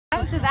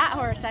comes to that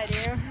horse, I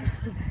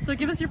do. So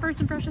give us your first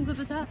impressions of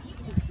the test.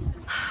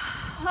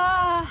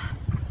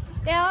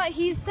 Yeah,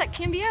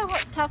 can be a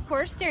tough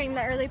horse during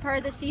the early part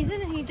of the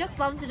season, and he just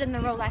loves it in the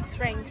Rolex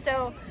ring.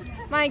 So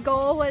my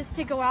goal was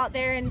to go out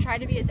there and try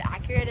to be as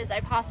accurate as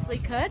I possibly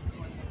could.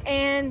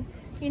 And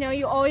you know,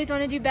 you always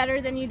want to do better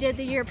than you did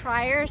the year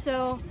prior.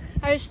 So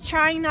I was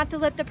trying not to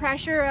let the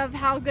pressure of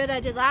how good I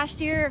did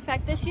last year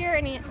affect this year.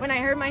 And when I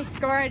heard my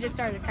score, I just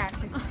started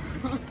cracking.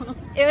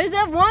 It was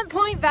a 1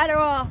 point better,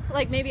 well,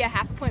 like maybe a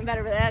half a point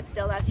better, but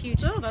that's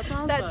huge. Oh, that's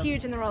awesome. That's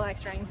huge in the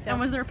Rolex ring. So.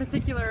 And was there a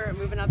particular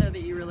movement out there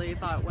that you really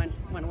thought went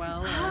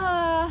well?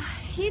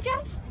 He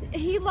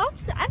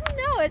loves, I don't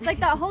know, it's like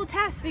that whole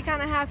test we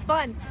kind of have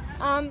fun.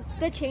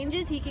 The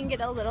changes he can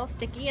get a little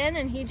sticky in,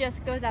 and he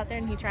just goes out there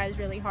and he tries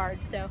really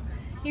hard. So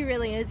he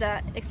really is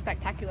a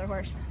spectacular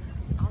horse.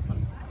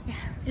 Awesome. Yeah.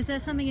 Is there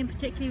something in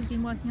particular you've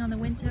been working on the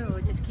winter,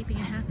 or just keeping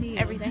him happy?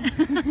 Everything.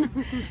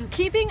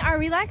 Keeping our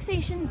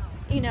relaxation,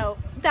 you know,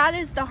 that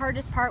is the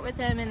hardest part with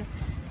him, and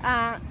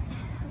I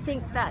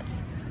think that's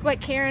what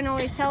Karen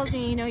always tells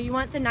me, you know, you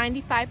want the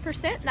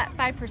 95%, that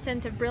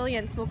 5% of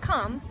brilliance will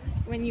come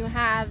when you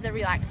have the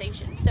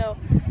relaxation. So,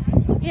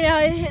 you know,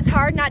 it's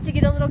hard not to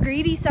get a little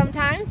greedy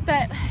sometimes,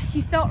 but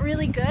he felt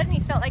really good, and he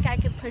felt like I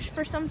could push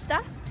for some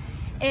stuff,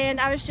 and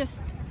I was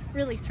just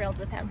really thrilled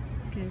with him.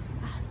 Good.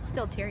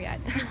 Still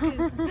teary-eyed.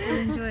 We'll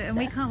enjoy it, and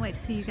we can't wait to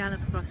see you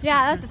gallop across.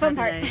 Yeah, that's the fun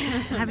part.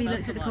 Have you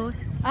looked at the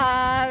course?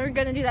 We're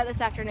going to do that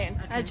this afternoon.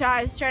 Okay.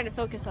 I was trying to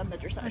focus on the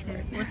dressage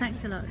part. Well,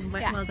 thanks a lot, and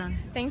well done.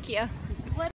 Thank you.